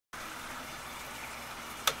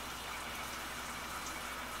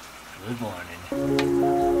Good morning.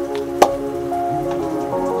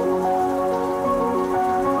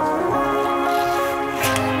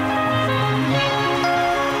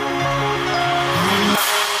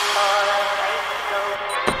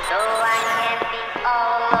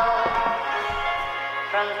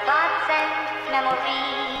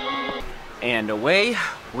 And away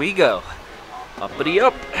we go. Uppity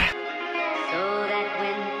up. So that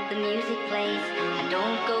when the music plays, I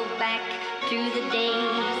don't go back to the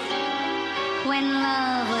days when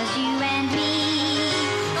love was you and me.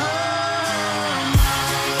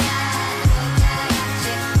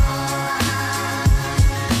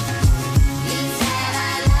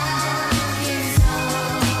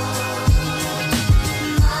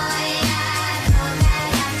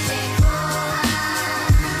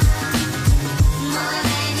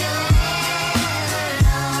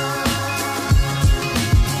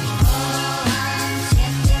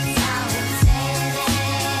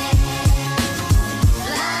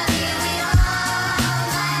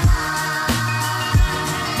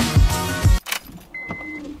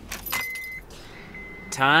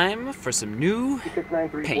 Time for some new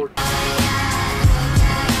paint.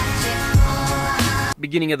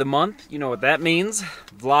 Beginning of the month, you know what that means.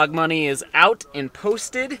 Vlog money is out and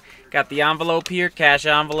posted. Got the envelope here, cash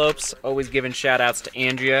envelopes. Always giving shout outs to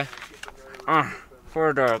Andrea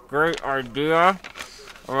for the great idea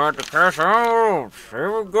about the cash envelopes.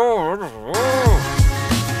 Here we go.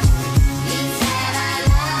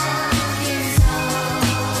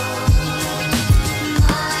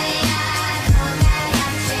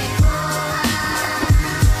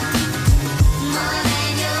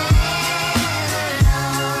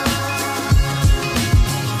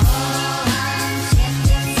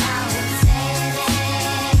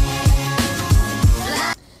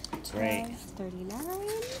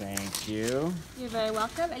 Thank you. You're very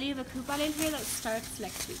welcome. And you have a coupon in here that starts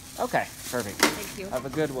next week. Okay, perfect. Thank you. Have a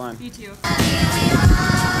good one. You too.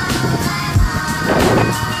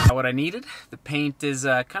 What I needed, the paint is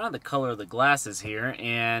kind of the color of the glasses here,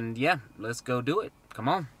 and yeah, let's go do it. Come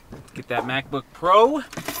on, let's get that MacBook Pro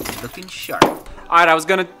looking sharp. All right, I was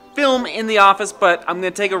gonna film in the office, but I'm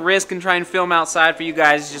gonna take a risk and try and film outside for you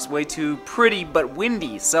guys. It's just way too pretty but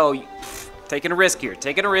windy, so taking a risk here,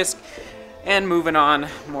 taking a risk. And moving on,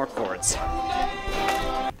 more cords.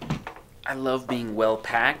 I love being well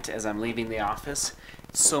packed as I'm leaving the office.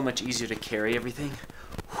 It's so much easier to carry everything.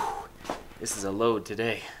 Whew. This is a load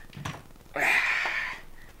today.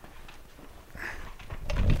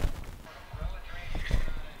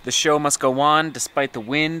 The show must go on despite the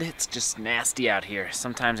wind. It's just nasty out here.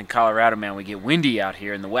 Sometimes in Colorado, man, we get windy out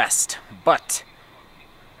here in the west. But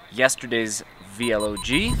yesterday's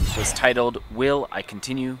VLOG was titled, "Will I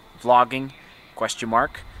Continue Vlogging?" ?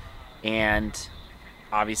 And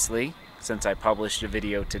obviously, since I published a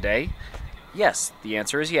video today, yes, the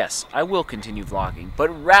answer is yes, I will continue vlogging. But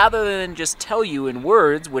rather than just tell you in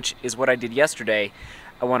words, which is what I did yesterday,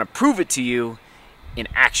 I want to prove it to you in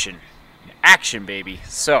action. Action, baby.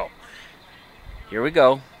 So, here we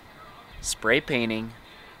go. Spray painting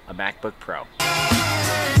a MacBook Pro.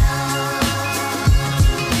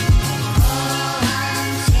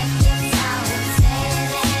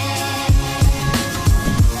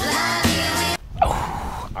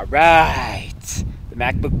 Right, the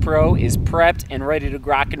MacBook Pro is prepped and ready to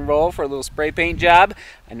rock and roll for a little spray paint job.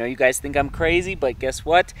 I know you guys think I'm crazy, but guess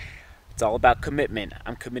what? It's all about commitment.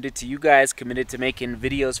 I'm committed to you guys, committed to making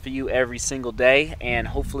videos for you every single day, and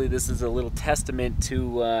hopefully this is a little testament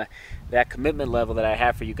to that commitment level that I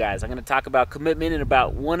have for you guys. I'm going to talk about commitment in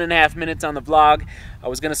about 1.5 minutes on the vlog. I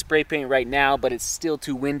was going to spray paint right now, but it's still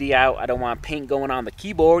too windy out. I don't want paint going on the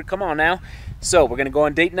keyboard. Come on now. So we're going to go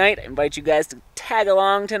on date night. I invite you guys to tag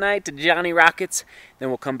along tonight to Johnny Rockets. Then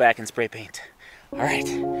we'll come back and spray paint. All right.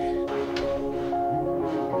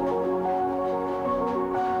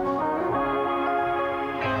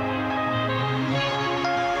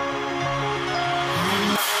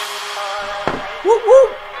 Woo woo!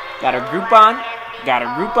 Got our group on. Got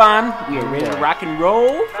our group on. We are ready to rock and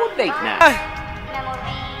roll for date night.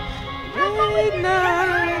 Date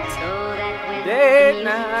night. Date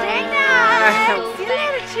night. See you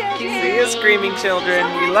later, children. See you, screaming children.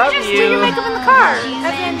 We love Just you. do your makeup in the car. As in,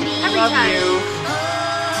 every Love time. you.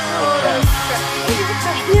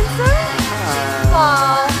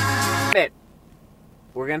 Okay.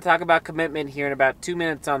 We're going to talk about commitment here in about 2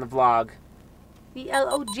 minutes on the vlog.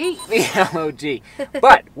 VLOG. VLOG.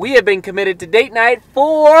 But we have been committed to date night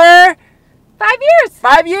for 5 years.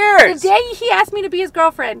 5 years. The day he asked me to be his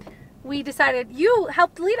girlfriend, we decided, you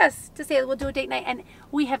helped lead us to say we'll do a date night, and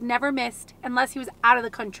we have never missed unless he was out of the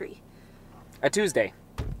country. A Tuesday.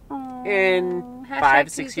 Oh. in Hashtag 5-6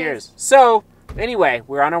 Tuesdays. years. So, anyway,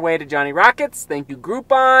 we're on our way to Johnny Rockets. Thank you,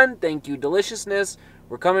 Groupon. Thank you, Deliciousness.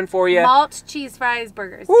 We're coming for you. Malt, cheese fries,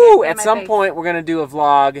 burgers. Woo! Get in At my some face. point, we're going to do a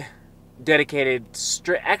vlog dedicated,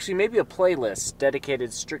 actually, maybe a playlist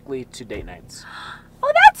dedicated strictly to date nights.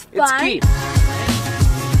 Oh, that's fun. It's key.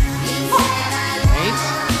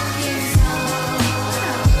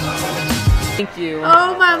 Thank you.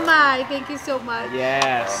 Oh my! Thank you so much.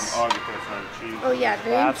 Yes. Oh yeah, thank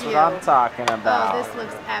That's you. what I'm talking about. Oh, this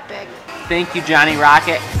looks epic. Thank you, Johnny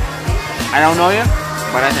Rocket. I don't know you,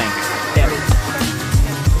 but I thank you.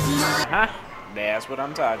 Huh? That's what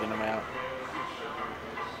I'm talking about.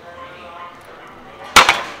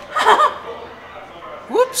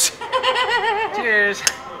 Whoops. Cheers.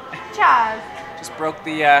 Cheers. Just broke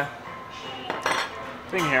the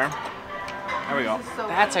thing here. There we go. This is so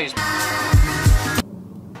That's how you.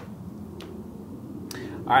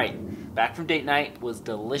 All right, back from date night was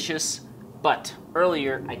delicious, but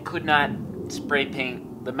earlier I could not spray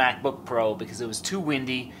paint the MacBook Pro because it was too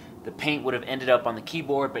windy. The paint would have ended up on the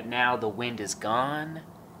keyboard, but now the wind is gone.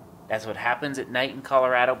 That's what happens at night in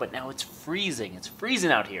Colorado, but now it's freezing. It's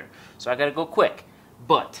freezing out here, so I gotta go quick.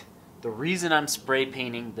 But the reason I'm spray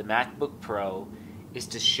painting the MacBook Pro is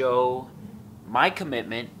to show my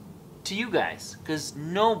commitment to you guys, because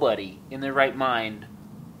nobody in their right mind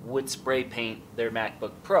would spray paint their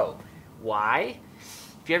MacBook Pro. Why?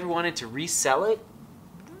 If you ever wanted to resell it,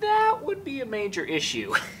 that would be a major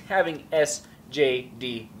issue, having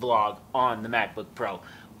SJD vlog on the MacBook Pro.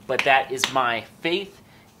 But that is my faith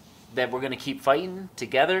that we're going to keep fighting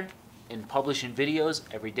together and publishing videos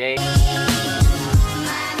every day.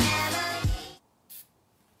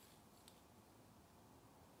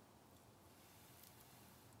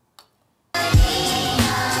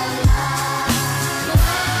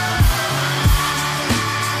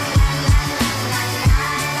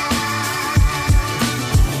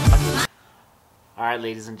 Alright,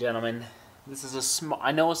 ladies and gentlemen, this is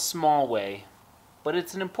I know a small way, but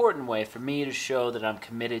it's an important way for me to show that I'm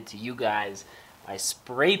committed to you guys by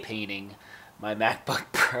spray painting my MacBook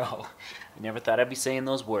Pro. I never thought I'd be saying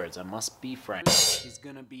those words. I must be frank. It's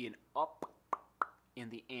gonna be an up in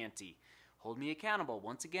the ante. Hold me accountable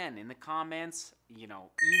once again in the comments. You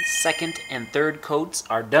know, second and third coats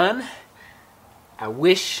are done. I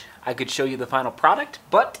wish I could show you the final product,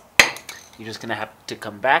 but you're just gonna have to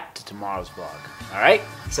come back to tomorrow's vlog. Alright?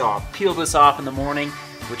 So I'll peel this off in the morning,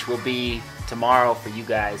 which will be tomorrow for you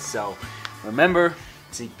guys. So remember,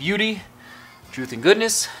 seek beauty, truth and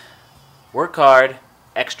goodness, work hard,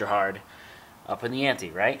 extra hard, up in the ante,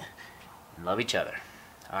 right? And love each other.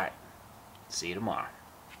 Alright. See you tomorrow.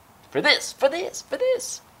 For this.